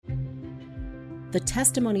the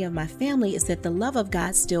testimony of my family is that the love of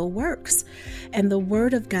God still works and the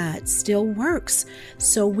word of God still works.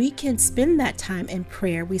 So we can spend that time in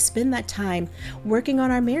prayer. We spend that time working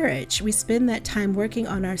on our marriage. We spend that time working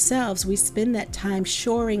on ourselves. We spend that time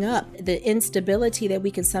shoring up the instability that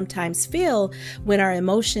we can sometimes feel when our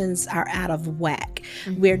emotions are out of whack.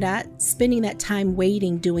 We're not spending that time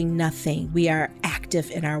waiting, doing nothing. We are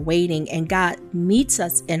active in our waiting, and God meets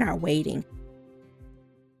us in our waiting.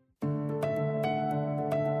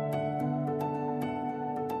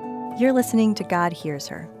 You're listening to God Hears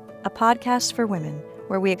Her, a podcast for women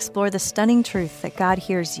where we explore the stunning truth that God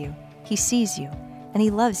hears you, He sees you, and He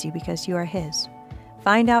loves you because you are His.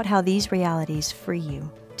 Find out how these realities free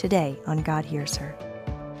you today on God Hears Her.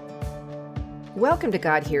 Welcome to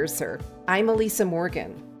God Hears Her. I'm Elisa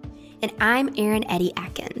Morgan. And I'm Erin Eddie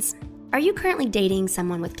Atkins. Are you currently dating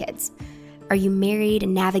someone with kids? Are you married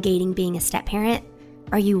and navigating being a step-parent?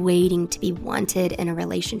 Are you waiting to be wanted in a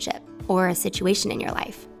relationship or a situation in your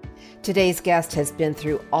life? Today's guest has been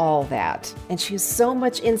through all that, and she has so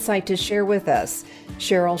much insight to share with us.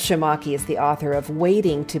 Cheryl Shumake is the author of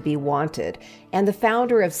Waiting to be Wanted and the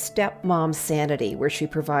founder of Stepmom Sanity, where she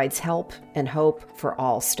provides help and hope for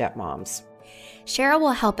all stepmoms. Cheryl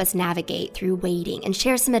will help us navigate through waiting and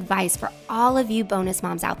share some advice for all of you bonus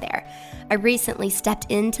moms out there. I recently stepped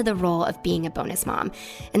into the role of being a bonus mom,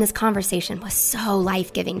 and this conversation was so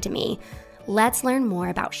life-giving to me. Let's learn more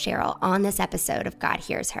about Cheryl on this episode of God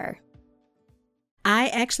Hears Her. I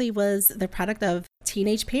actually was the product of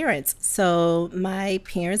teenage parents. So my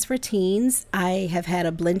parents were teens. I have had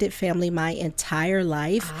a blended family my entire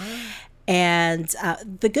life. And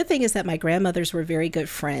the good thing is that my grandmothers were very good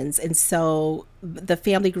friends. And so the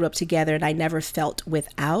family grew up together and I never felt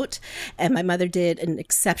without. And my mother did an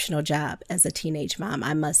exceptional job as a teenage mom,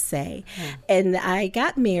 I must say. And I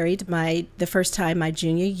got married the first time my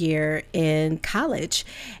junior year in college.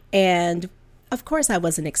 And of course, I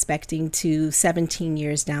wasn't expecting to 17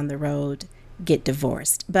 years down the road get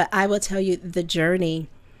divorced. But I will tell you the journey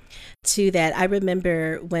to that. I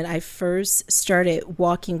remember when I first started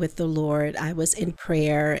walking with the Lord, I was in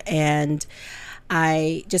prayer and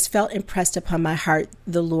I just felt impressed upon my heart,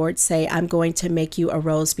 the Lord say, I'm going to make you a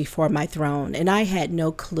rose before my throne. And I had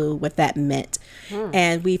no clue what that meant.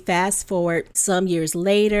 And we fast forward some years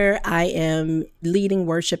later, I am leading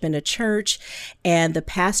worship in a church and the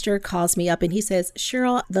pastor calls me up and he says,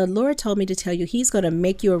 Cheryl, the Lord told me to tell you he's going to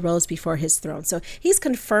make you a rose before his throne. So he's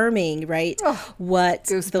confirming, right, what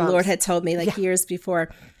goosebumps. The Lord had told me years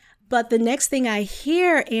before. But the next thing I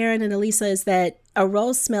hear, Erin and Elisa, is that a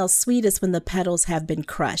rose smells sweetest when the petals have been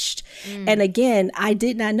crushed. And again, I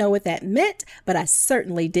did not know what that meant, but I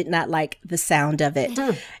certainly did not like the sound of it.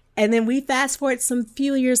 And then we fast forward some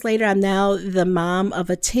few years later. I'm now the mom of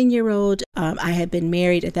a 10-year-old. I had been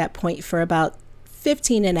married at that point for about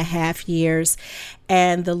 15 and a half years.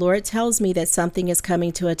 And the Lord tells me that something is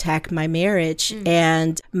coming to attack my marriage.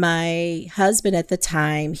 And my husband at the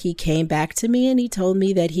time, he came back to me and he told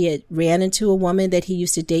me that he had ran into a woman that he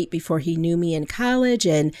used to date before he knew me in college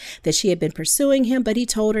and that she had been pursuing him. But he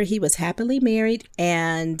told her he was happily married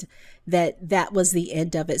and that was the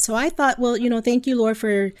end of it. So I thought, well, thank you, Lord,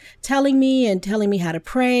 for telling me how to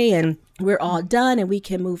pray, and we're all done and we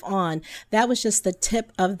can move on. That was just the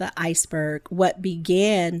tip of the iceberg. What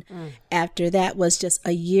began after that was just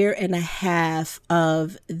a year and a half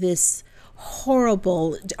of this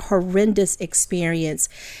horrible, horrendous experience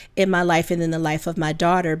in my life and in the life of my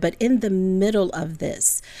daughter. But in the middle of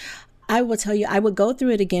this, I will tell you, I would go through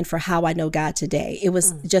it again for how I know God today. It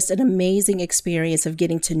was just an amazing experience of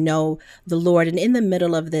getting to know the Lord. And in the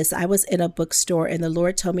middle of this, I was in a bookstore and the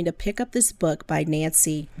Lord told me to pick up this book by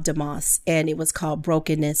Nancy DeMoss, and it was called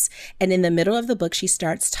Brokenness. And in the middle of the book, she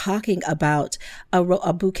starts talking about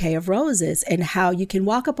a bouquet of roses and how you can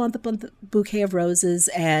walk up on the bouquet of roses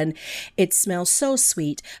and it smells so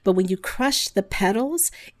sweet. But when you crush the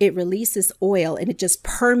petals, it releases oil and it just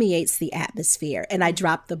permeates the atmosphere. And I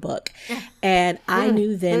dropped the book. And I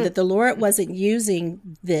knew then that the Lord wasn't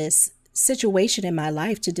using this situation in my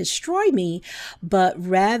life to destroy me, but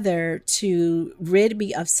rather to rid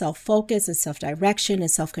me of self-focus and self-direction and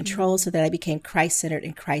self-control so that I became Christ-centered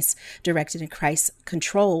and Christ-directed and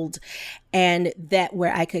Christ-controlled. And that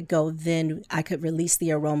where I could go, then I could release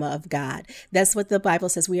the aroma of God. That's what the Bible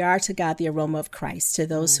says. We are to God the aroma of Christ, to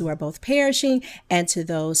those who are both perishing and to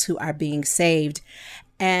those who are being saved.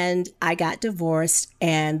 And I got divorced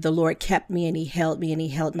and the Lord kept me and he held me and he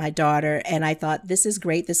held my daughter. And I thought, this is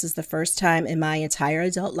great. This is the first time in my entire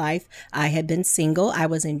adult life I had been single. I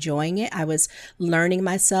was enjoying it. I was learning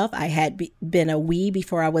myself. I had been a we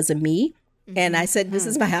before I was a me. And I said, this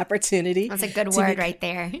is my opportunity. That's a good word right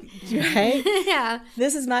there. Right? Yeah.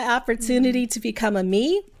 This is my opportunity to become a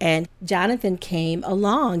me. And Jonathan came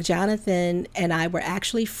along. Jonathan and I were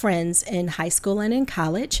actually friends in high school and in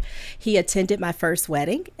college. He attended my first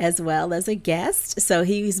wedding as well as a guest. So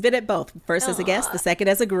he's been at both, first as a guest, the second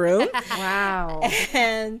as a groom. Wow.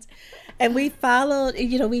 And we followed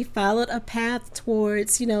a path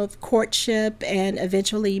towards, courtship and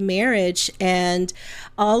eventually marriage. And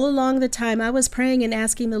all along the time I was praying and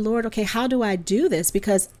asking the Lord, okay, how do I do this?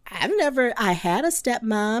 Because I had a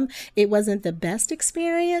stepmom. It wasn't the best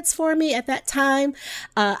experience for me at that time.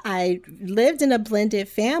 I lived in a blended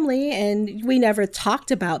family, and we never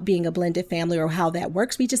talked about being a blended family or how that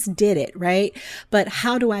works. We just did it, right? But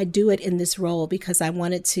how do I do it in this role? Because I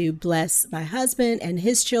wanted to bless my husband and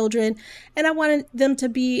his children, and I wanted them to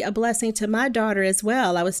be a blessing to my daughter as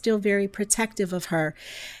well. I was still very protective of her.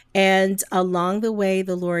 And along the way,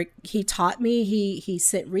 the Lord, he taught me, he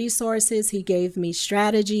sent resources, he gave me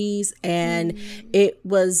strategies, and it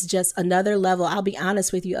was just another level, I'll be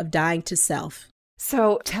honest with you, of dying to self.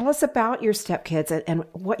 So tell us about your stepkids and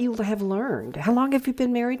what you have learned. How long have you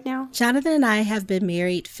been married now? Jonathan and I have been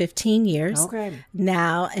married 15 years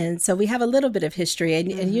now. And so we have a little bit of history.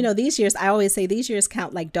 And these years, I always say these years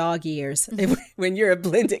count like dog years when you're a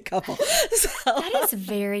blended couple. So. That is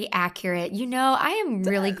very accurate. I am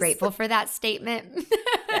really grateful for that statement.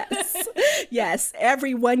 Yes.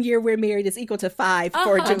 Every 1 year we're married is equal to 5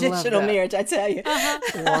 for a traditional marriage, I tell you.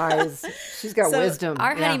 Wise. She's got wisdom.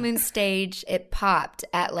 Our honeymoon stage, it popped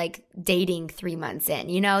at like dating 3 months in,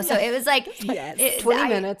 so it was like 20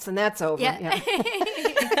 minutes and that's over. Yeah.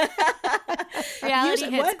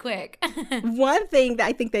 Reality hits quick. One thing that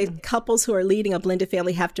I think that couples who are leading a blended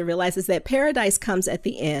family have to realize is that paradise comes at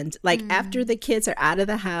the end. Like after the kids are out of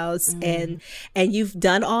the house and you've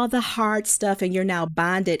done all the hard stuff and you're now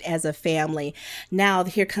bonded as a family. Now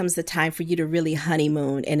here comes the time for you to really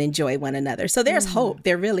honeymoon and enjoy one another. So there's hope.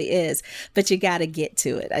 There really is. But you got to get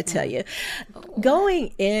to it, I tell you.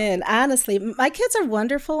 Going in, honestly, my kids are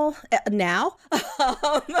wonderful now.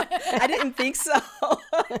 I didn't think so.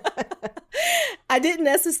 I didn't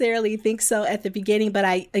necessarily think so at the beginning, but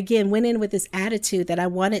I, again, went in with this attitude that I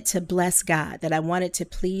wanted to bless God, that I wanted to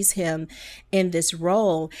please him in this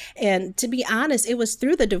role. And to be honest, it was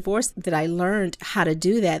through the divorce that I learned how to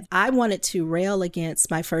do that. I wanted to rail against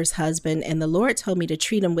my first husband, and the Lord told me to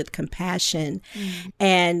treat him with compassion.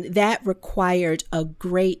 And that required a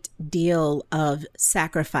great deal of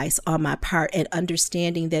sacrifice on my part and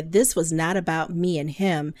understanding that this was not about me and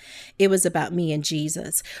him. It was about me and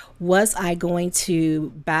Jesus. Was I going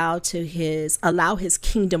to allow his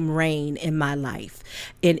kingdom reign in my life,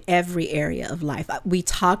 in every area of life? We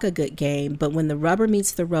talk a good game, but when the rubber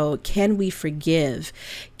meets the road, can we forgive?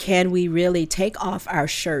 Can we really take off our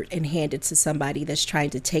shirt and hand it to somebody that's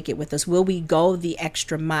trying to take it with us? Will we go the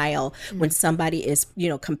extra mile when somebody is,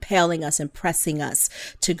 compelling us and pressing us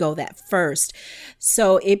to go that first?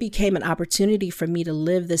 So it became an opportunity for me to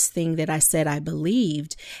live this thing that I said I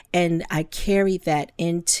believed, and I carried that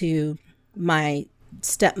into my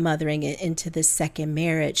stepmothering it into this second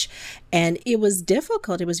marriage. And it was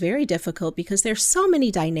difficult. It was very difficult because there's so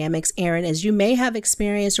many dynamics, Erin, as you may have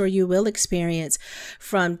experienced or you will experience,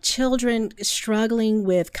 from children struggling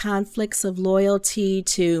with conflicts of loyalty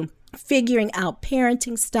to figuring out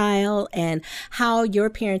parenting style and how your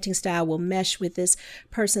parenting style will mesh with this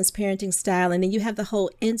person's parenting style. And then you have the whole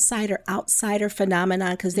insider-outsider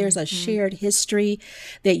phenomenon because there's a shared history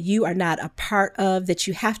that you are not a part of that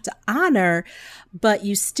you have to honor, but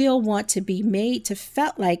you still want to be made to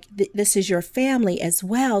feel like this is your family as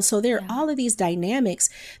well. So there are all of these dynamics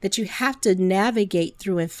that you have to navigate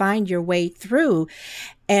through and find your way through.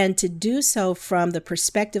 And to do so from the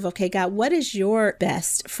perspective, okay, God, what is your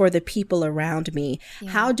best for the people around me?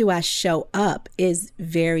 Yeah. How do I show up is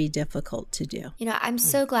very difficult to do. I'm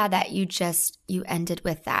so glad that you ended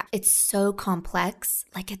with that. It's so complex.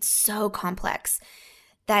 It's so complex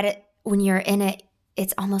that when you're in it,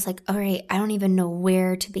 it's almost like, all right, I don't even know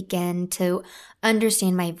where to begin to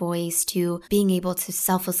understand my voice, to being able to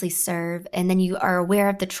selflessly serve. And then you are aware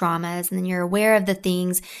of the traumas, and then you're aware of the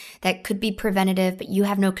things that could be preventative, but you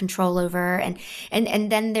have no control over. And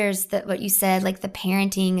then there's what you said, like the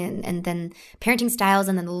parenting and then parenting styles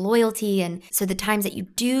and then the loyalty. And so the times that you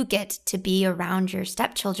do get to be around your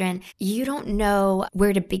stepchildren, you don't know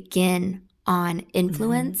where to begin on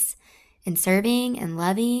influence. And serving and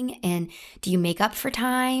loving, and do you make up for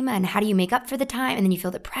time, and how do you make up for the time, and then you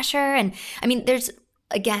feel the pressure, and there's,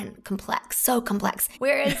 again, so complex.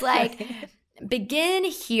 Whereas begin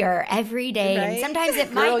here every day. Right? And sometimes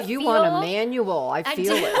it Girl, might you feel... want a manual. I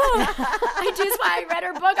feel it. I just, when I read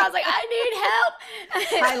her book, I was like, I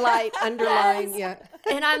need help. Highlight, underline, yeah.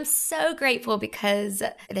 And I'm so grateful because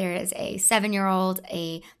there is a 7-year-old,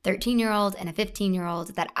 a 13-year-old, and a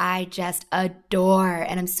 15-year-old that I just adore.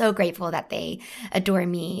 And I'm so grateful that they adore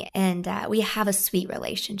me. And we have a sweet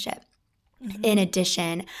relationship. Mm-hmm. In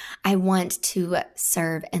addition, I want to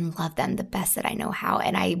serve and love them the best that I know how.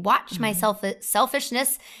 And I watch my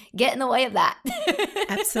selfishness get in the way of that.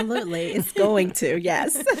 Absolutely. It's going to,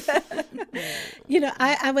 yes.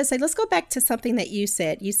 I would say, let's go back to something that you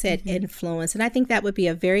said. You said influence. And I think that would be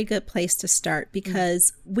a very good place to start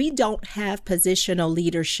because we don't have positional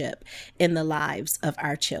leadership in the lives of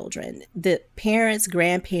our children. The parents,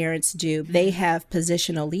 grandparents do. They have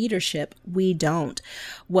positional leadership. We don't.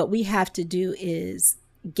 What we have to do is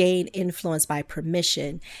gain influence by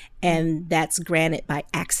permission, and that's granted by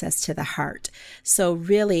access to the heart. So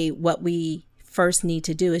really what we first need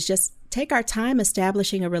to do is just take our time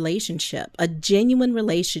establishing a relationship, a genuine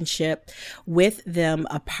relationship with them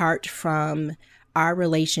apart from our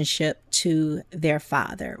relationship to their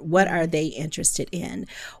father. What are they interested in?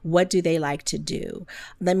 What do they like to do?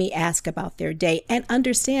 Let me ask about their day and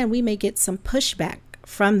understand we may get some pushback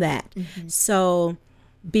from that. So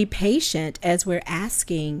be patient as we're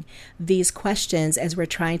asking these questions, as we're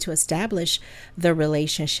trying to establish the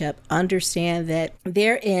relationship. Understand that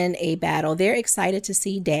they're in a battle. They're excited to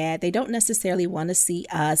see dad. They don't necessarily want to see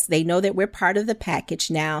us. They know that we're part of the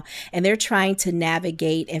package now, and they're trying to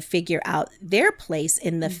navigate and figure out their place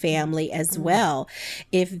in the family as well.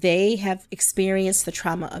 If they have experienced the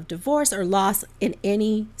trauma of divorce or loss in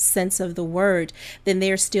any sense of the word, then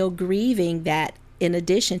they're still grieving that in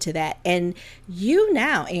addition to that. And you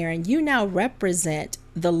now, Aaron, you now represent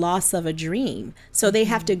the loss of a dream. So they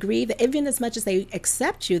have to grieve that. Even as much as they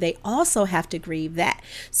accept you, they also have to grieve that.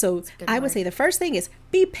 So I would say the first thing is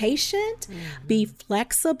be patient, be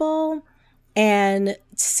flexible, and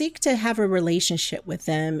seek to have a relationship with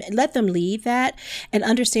them and let them lead that and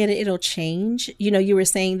understand that it'll change. You were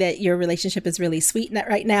saying that your relationship is really sweet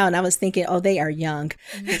right now. And I was thinking, oh, they are young.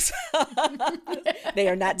 They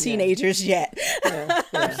are not teenagers yet.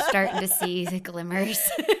 We're starting to see the glimmers.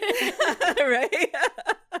 Right.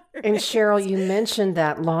 And Cheryl, you mentioned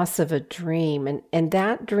that loss of a dream, and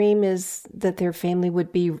that dream is that their family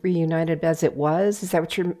would be reunited as it was. Is that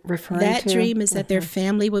what you're referring to? That dream is that their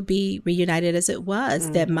family would be reunited as it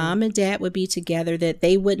was, that mom and dad would be together, that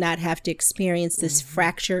they would not have to experience this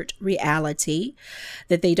fractured reality,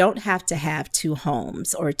 that they don't have to have 2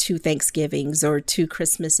 homes or 2 Thanksgivings or 2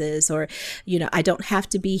 Christmases, or, I don't have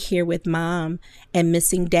to be here with mom and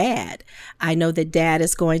missing dad. I know that dad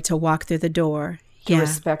is going to walk through the door. To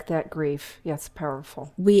respect that grief. Yes,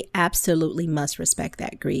 powerful. We absolutely must respect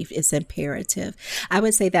that grief. It's imperative. I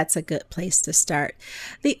would say that's a good place to start.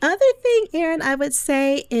 The other thing, Aaron, I would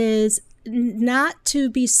say is not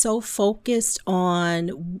to be so focused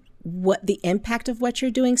on what the impact of what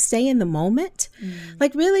you're doing. Stay in the moment.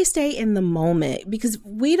 Like really stay in the moment, because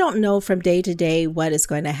we don't know from day to day what is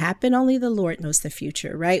going to happen. Only the Lord knows the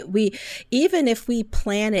future, right? Even if we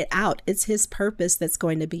plan it out, it's his purpose that's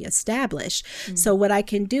going to be established. So what I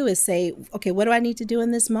can do is say, okay, what do I need to do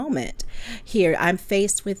in this moment? Here, I'm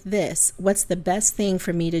faced with this. What's the best thing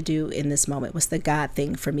for me to do in this moment? What's the God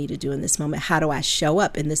thing for me to do in this moment? How do I show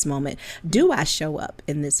up in this moment? Do I show up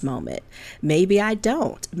in this moment? Maybe I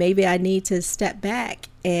don't. Maybe I need to step back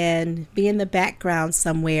and be in the background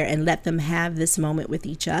somewhere and let them have this moment with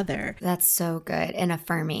each other. That's so good and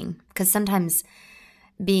affirming, because sometimes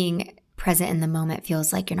being present in the moment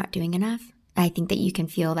feels like you're not doing enough. I think that you can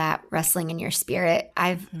feel that wrestling in your spirit.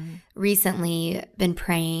 I've recently been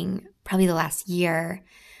praying, probably the last year.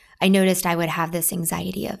 I noticed I would have this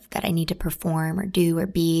anxiety of that I need to perform or do or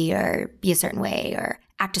be a certain way or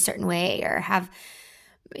act a certain way or have,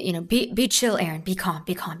 be chill, Aaron, be calm,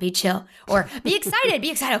 be chill, or be excited,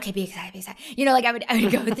 okay, be excited. I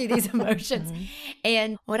would go through these emotions.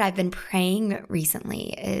 And what I've been praying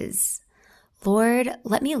recently is, Lord,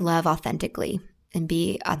 let me love authentically and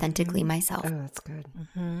be authentically myself. Oh, that's good.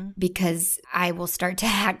 Because I will start to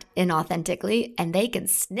act inauthentically and they can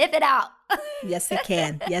sniff it out. Yes, they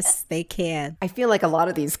can. Yes, they can. I feel like a lot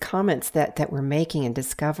of these comments that we're making and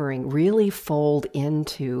discovering really fold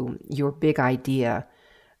into your big idea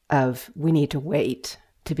of we need to wait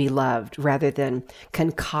to be loved rather than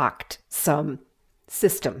concoct some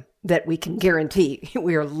system that we can guarantee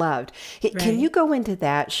we are loved. Right. Can you go into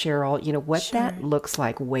that, Cheryl? What that looks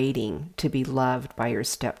like, waiting to be loved by your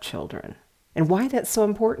stepchildren and why that's so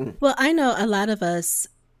important? Well, I know a lot of us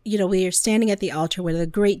we are standing at the altar with a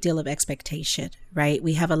great deal of expectation, right?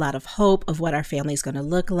 We have a lot of hope of what our family is going to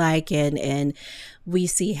look like. And we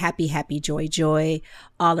see happy, happy, joy, joy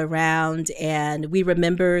all around. And we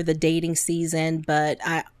remember the dating season. But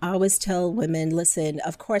I always tell women, listen,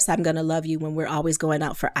 of course, I'm going to love you when we're always going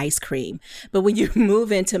out for ice cream. But when you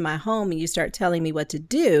move into my home and you start telling me what to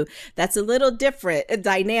do, that's a little different, a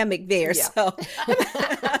dynamic there. Yeah.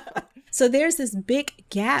 So there's this big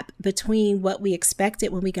gap between what we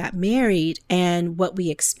expected when we got married and what we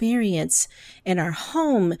experience in our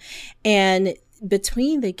home. And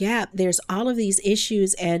between the gap, there's all of these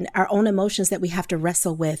issues and our own emotions that we have to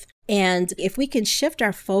wrestle with. And if we can shift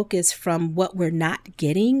our focus from what we're not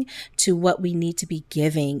getting to what we need to be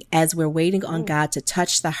giving as we're waiting on God to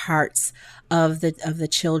touch the hearts of the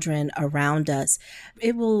children around us,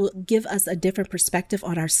 it will give us a different perspective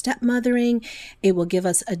on our stepmothering. It will give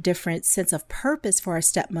us a different sense of purpose for our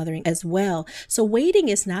stepmothering as well. So waiting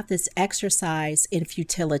is not this exercise in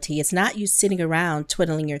futility. It's not you sitting around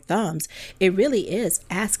twiddling your thumbs. It really is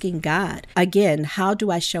asking God, again, how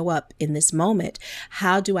do I show up in this moment?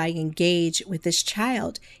 How do I engage with this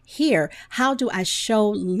child here? How do I show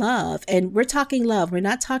love? And we're talking love. We're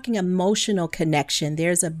not talking emotional connection.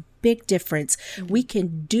 There's a big difference. We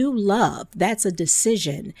can do love. That's a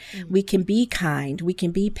decision. We can be kind. We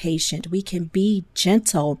can be patient. We can be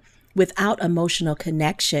gentle without emotional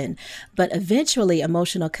connection. But eventually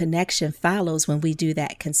emotional connection follows when we do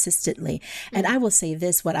that consistently. And I will say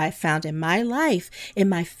this, what I found in my life, in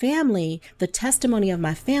my family, the testimony of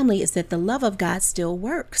my family is that the love of God still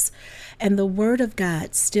works and the word of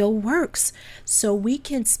God still works. So we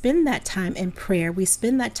can spend that time in prayer. We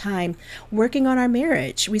spend that time working on our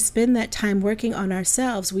marriage. We spend that time working on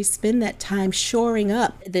ourselves. We spend that time shoring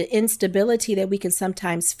up the instability that we can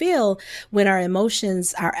sometimes feel when our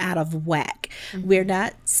emotions are out of whack. We're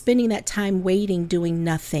not spending that time waiting, doing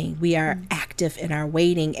nothing. We are active in our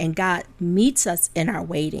waiting, and God meets us in our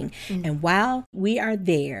waiting. And while we are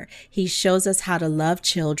there, He shows us how to love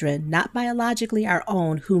children, not biologically our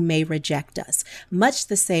own, who may reject us, much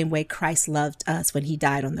the same way Christ loved us when He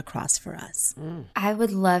died on the cross for us. I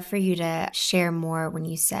would love for you to share more when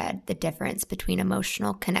you said the difference between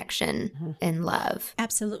emotional connection and love.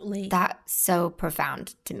 Absolutely. That's so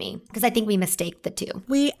profound to me because I think we mistake the two.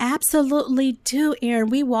 We absolutely do, Erin.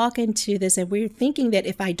 We walk into this and we're thinking that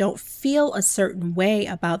if I don't feel a certain way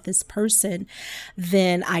about this person,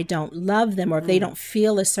 then I don't love them. Or if they don't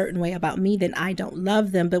feel a certain way about me, then I don't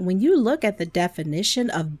love them. But when you look at the definition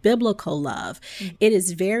of biblical love, it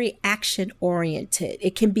is very action oriented.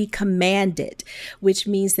 It can be commanded, which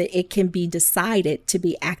means that it can be decided to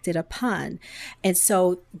be acted upon. And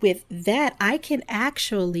so with that, I can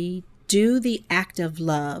actually do the act of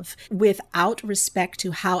love without respect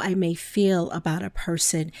to how I may feel about a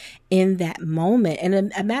person in that moment.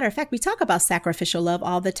 And a matter of fact, we talk about sacrificial love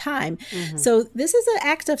all the time. So this is an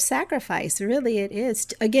act of sacrifice. Really, it is.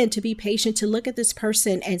 Again, to be patient, to look at this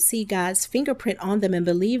person and see God's fingerprint on them and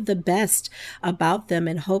believe the best about them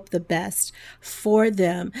and hope the best for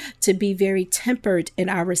them, to be very tempered in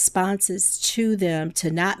our responses to them,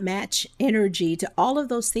 to not match energy, to all of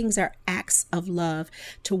those things are acts of love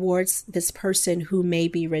towards this person who may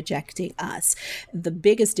be rejecting us. The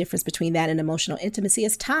biggest difference between that and emotional intimacy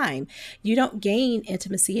is time. You don't gain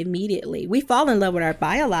intimacy immediately. We fall in love with our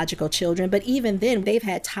biological children, but even then they've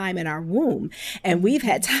had time in our womb and we've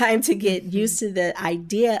had time to get used to the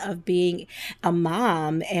idea of being a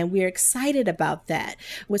mom, and we're excited about that.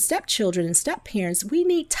 With stepchildren and stepparents, we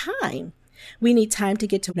need time. We need time to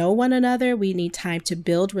get to know one another. We need time to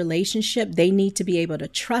build relationship. They need to be able to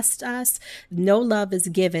trust us. No love is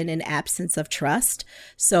given in absence of trust.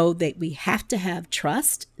 So that we have to have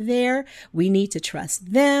trust there. We need to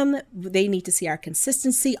trust them. They need to see our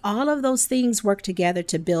consistency. All of those things work together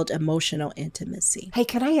to build emotional intimacy. Hey,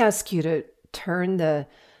 can I ask you to turn the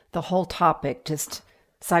whole topic just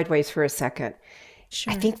sideways for a second?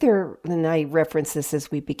 Sure. I think and I referenced this as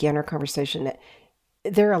we began our conversation, that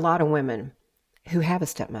there are a lot of women who have a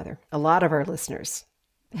stepmother. A lot of our listeners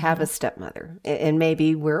have a stepmother. And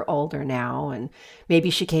maybe we're older now, and maybe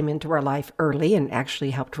she came into our life early and actually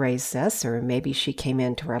helped raise us, or maybe she came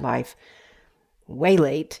into our life way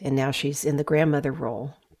late and now she's in the grandmother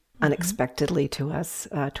role unexpectedly to us,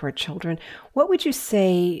 to our children. What would you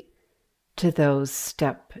say to those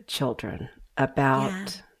stepchildren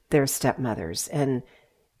about their stepmothers and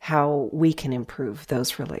how we can improve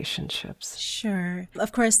those relationships. Sure.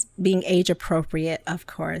 Of course, being age appropriate, of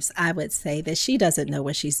course, I would say that she doesn't know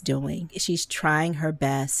what she's doing. She's trying her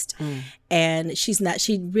best. And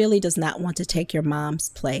she really does not want to take your mom's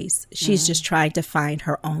place. She's just trying to find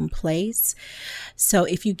her own place. So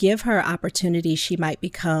if you give her opportunity, she might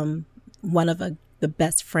become one of the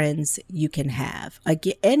best friends you can have.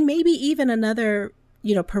 Again, and maybe even another,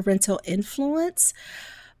 parental influence.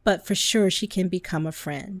 But for sure, she can become a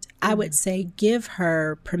friend. I would say give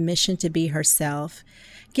her permission to be herself.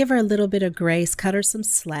 Give her a little bit of grace. Cut her some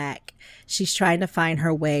slack. She's trying to find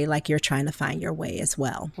her way like you're trying to find your way as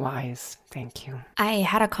well. Wise. Thank you. I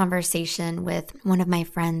had a conversation with one of my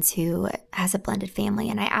friends who has a blended family,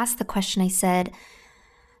 and I asked the question, I said,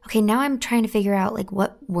 okay, now I'm trying to figure out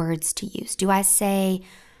what words to use. Do I say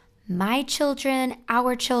my children,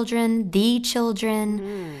 our children, the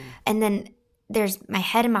children? And then there's my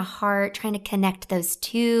head and my heart trying to connect those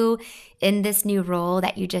two in this new role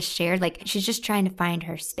that you just shared. She's just trying to find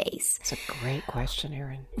her space. It's a great question,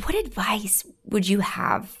 Erin. What advice would you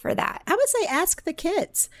have for that? I would say ask the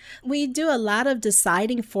kids. We do a lot of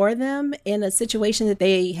deciding for them in a situation that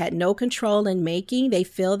they had no control in making. They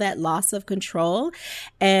feel that loss of control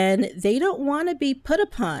and they don't want to be put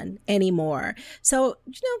upon anymore. So,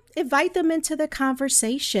 invite them into the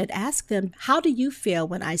conversation. Ask them, how do you feel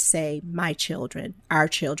when I say my children, our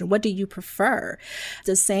children? What do you prefer?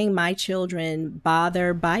 Does saying my children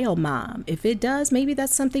bother bio mom? If it does, maybe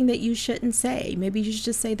that's something that you shouldn't say. Maybe you should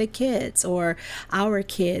just say the kids or our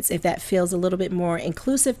kids, if that feels a little bit more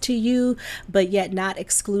inclusive to you, but yet not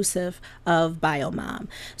exclusive of bio mom.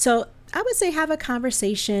 So I would say have a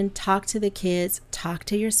conversation, talk to the kids, talk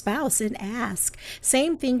to your spouse and ask.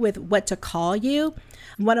 Same thing with what to call you.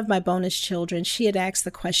 One of my bonus children, she had asked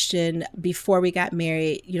the question before we got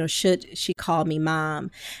married, should she call me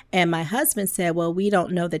mom? And my husband said, well, we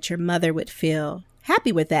don't know that your mother would feel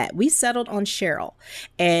happy with that. We settled on Cheryl.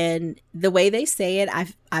 And the way they say it,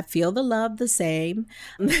 I feel the love the same.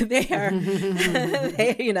 They are,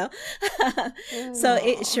 So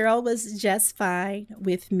Cheryl was just fine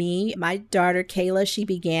with me. My daughter, Kayla, she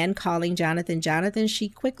began calling Jonathan Jonathan. She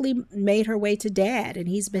quickly made her way to dad, and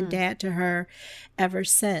he's been dad to her ever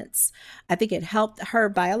since. I think it helped. Her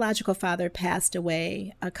biological father passed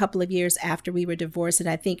away a couple of years after we were divorced, and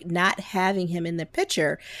I think not having him in the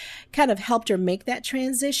picture kind of helped her make that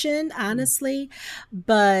transition, honestly.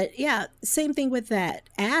 But yeah, same thing with that.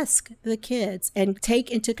 Ask the kids and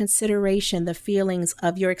take into consideration the feelings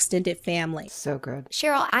of your extended family. So good.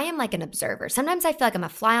 Cheryl, I am like an observer. Sometimes I feel like I'm a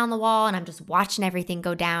fly on the wall and I'm just watching everything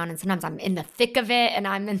go down. And sometimes I'm in the thick of it and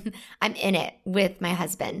I'm in it with my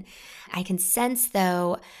husband. I can sense,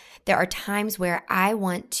 though, there are times where I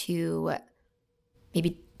want to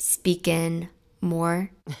maybe speak in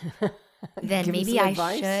more then maybe I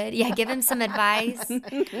should. Yeah, give him some advice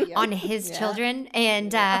on his children.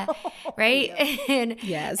 And, right? And,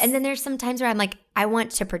 yes. And then there's some times where I'm like, I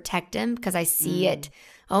want to protect him because I see it.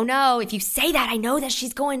 Oh, no, if you say that, I know that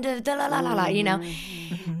she's going to la la la la,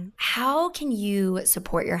 Mm-hmm. How can you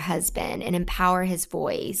support your husband and empower his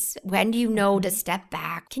voice? When do you know to step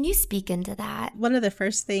back? Can you speak into that? One of the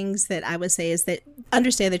first things that I would say is that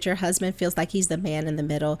understand that your husband feels like he's the man in the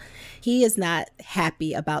middle. He is not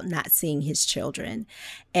happy about not seeing his children.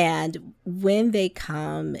 And when they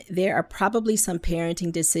come, there are probably some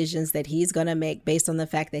parenting decisions that he's going to make based on the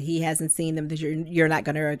fact that he hasn't seen them that you're not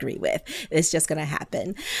going to agree with. It's just going to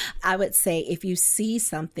happen. I would say if you see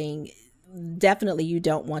something, definitely you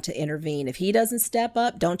don't want to intervene. If he doesn't step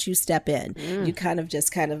up, don't you step in. You kind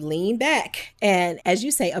of lean back and, as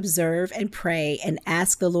you say, observe and pray and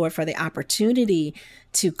ask the Lord for the opportunity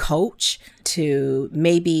to coach, to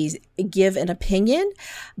maybe give an opinion,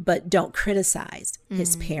 but don't criticize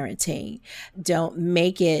his parenting. Don't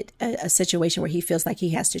make it a situation where he feels like he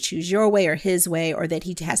has to choose your way or his way, or that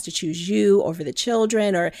he has to choose you over the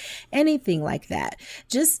children or anything like that.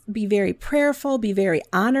 Just be very prayerful, be very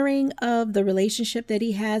honoring of the relationship that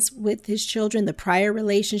he has with his children, the prior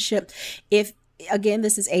relationship. Again,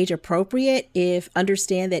 this is age appropriate.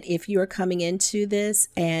 Understand that if you're coming into this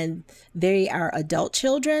and they are adult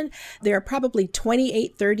children, there are probably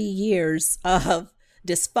 28, 30 years of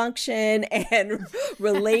dysfunction and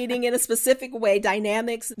relating in a specific way,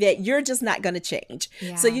 dynamics that you're just not going to change.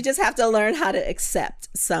 Yeah. So you just have to learn how to accept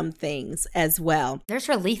some things as well. There's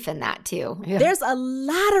relief in that too. Yeah. There's a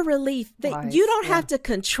lot of relief that you don't have to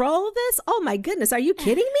control this. Oh my goodness. Are you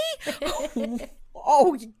kidding me?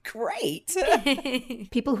 Oh, great.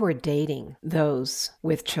 People who are dating those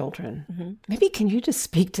with children, maybe can you just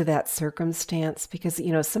speak to that circumstance? Because,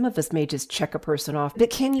 some of us may just check a person off, but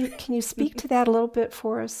can you speak to that a little bit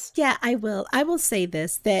for us? Yeah, I will. I will say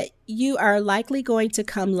this, that you are likely going to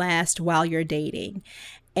come last while you're dating.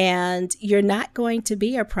 And you're not going to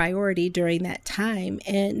be a priority during that time,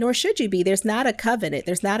 and nor should you be. There's not a covenant.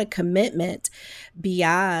 There's not a commitment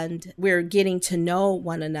beyond we're getting to know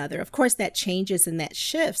one another. Of course, that changes and that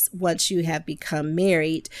shifts once you have become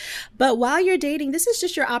married. But while you're dating, this is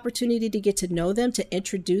just your opportunity to get to know them, to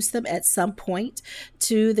introduce them at some point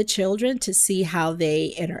to the children, to see how they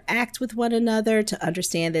interact with one another, to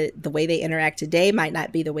understand that the way they interact today might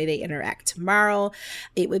not be the way they interact tomorrow.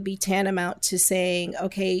 It would be tantamount to saying,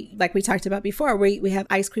 okay, like we talked about before, we have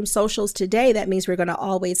ice cream socials today. That means we're going to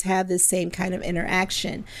always have this same kind of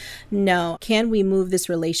interaction. No. Can we move this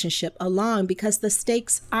relationship along? Because the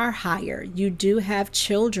stakes are higher. You do have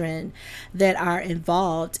children that are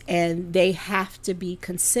involved, and they have to be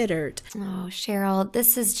considered. Oh, Cheryl,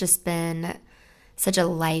 this has just been such a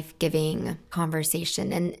life-giving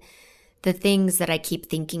conversation. And the things that I keep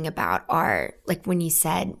thinking about are, like when you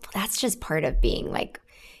said, well, that's just part of being like,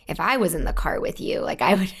 if I was in the car with you, like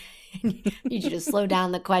I would need you to slow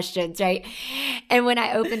down the questions, right? And when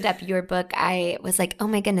I opened up your book, I was like, oh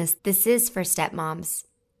my goodness, this is for stepmoms.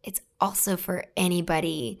 It's also for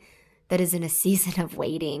anybody that is in a season of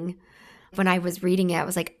waiting. When I was reading it, I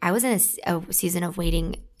was like, I was in a season of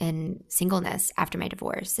waiting in singleness after my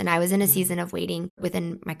divorce. And I was in a season of waiting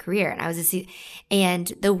within my career. And I was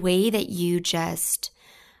and the way that you just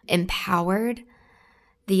empowered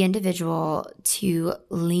the individual to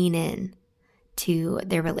lean in to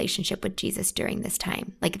their relationship with Jesus during this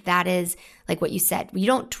time. Like that is like what you said. You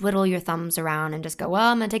don't twiddle your thumbs around and just go, well,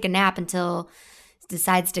 I'm going to take a nap until it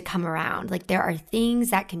decides to come around. Like there are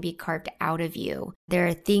things that can be carved out of you. There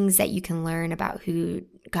are things that you can learn about who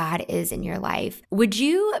God is in your life. Would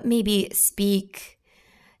you maybe speak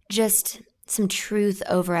just some truth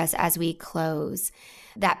over us as we close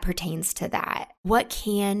that pertains to that? What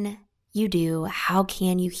can you do? How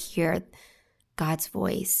can you hear God's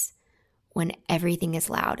voice when everything is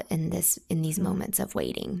loud in these moments of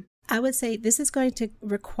waiting? I would say this is going to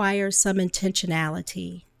require some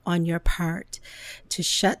intentionality on your part to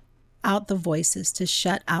shut out the voices, to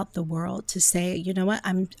shut out the world, to say, you know what,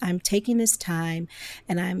 I'm taking this time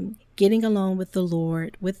and I'm getting alone with the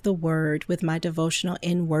Lord, with the word, with my devotional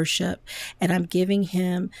in worship, and I'm giving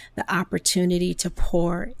him the opportunity to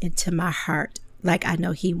pour into my heart like I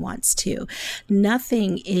know he wants to.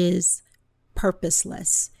 Nothing is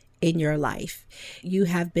purposeless in your life. You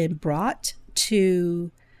have been brought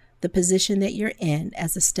to the position that you're in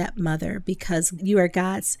as a stepmother because you are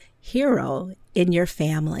God's hero in your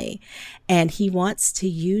family, and he wants to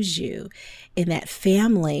use you in that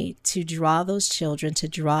family to draw those children, to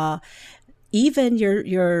draw even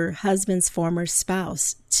your husband's former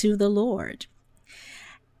spouse to the Lord.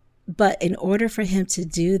 But in order for him to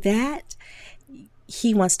do that,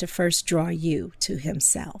 he wants to first draw you to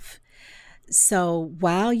himself. So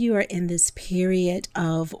while you are in this period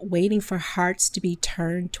of waiting for hearts to be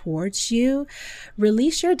turned towards you,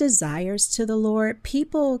 release your desires to the Lord.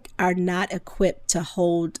 People are not equipped to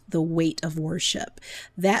hold the weight of worship.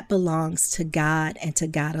 That belongs to God and to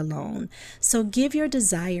God alone. So give your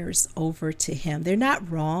desires over to him. They're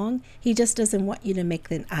not wrong. He just doesn't want you to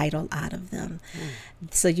make an idol out of them.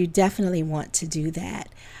 So you definitely want to do that.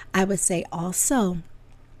 I would say also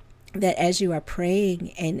that as you are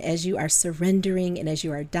praying and as you are surrendering and as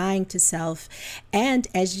you are dying to self and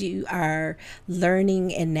as you are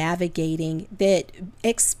learning and navigating, that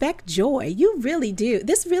expect joy. You really do.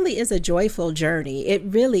 This really is a joyful journey. It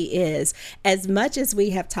really is. As much as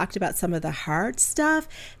we have talked about some of the hard stuff,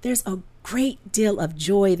 there's a great deal of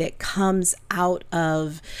joy that comes out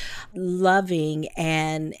of loving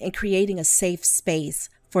and creating a safe space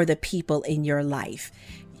for the people in your life.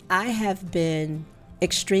 I have been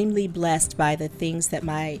extremely blessed by the things that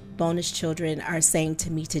my bonus children are saying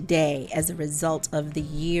to me today as a result of the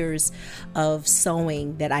years of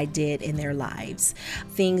sowing that I did in their lives.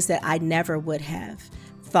 Things that I never would have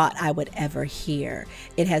thought I would ever hear.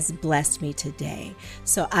 It has blessed me today.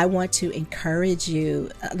 So I want to encourage you,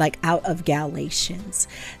 like out of Galatians,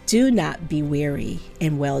 do not be weary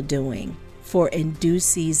in well-doing, for in due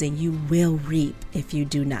season you will reap if you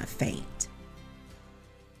do not faint.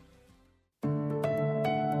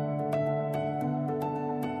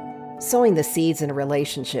 Sowing the seeds in a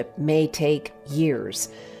relationship may take years,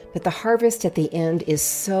 but the harvest at the end is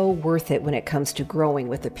so worth it when it comes to growing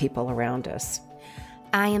with the people around us.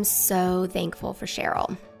 I am so thankful for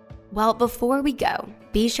Cheryl. Well, before we go,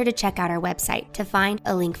 be sure to check out our website to find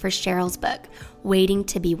a link for Cheryl's book, Waiting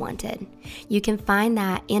to Be Wanted. You can find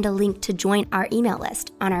that and a link to join our email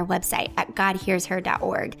list on our website at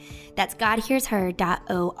godhearsher.org. That's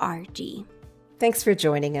godhearsher.org. Thanks for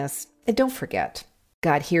joining us. And don't forget,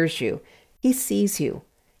 God hears you, He sees you,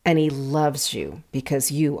 and He loves you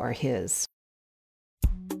because you are His.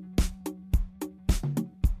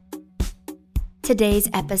 Today's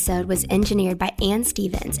episode was engineered by Ann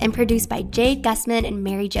Stevens and produced by Jade Gussman and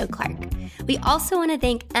Mary Jo Clark. We also want to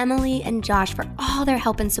thank Emily and Josh for all their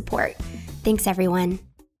help and support. Thanks, everyone.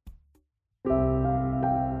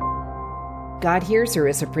 God Hears Her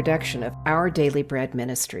is a production of Our Daily Bread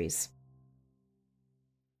Ministries.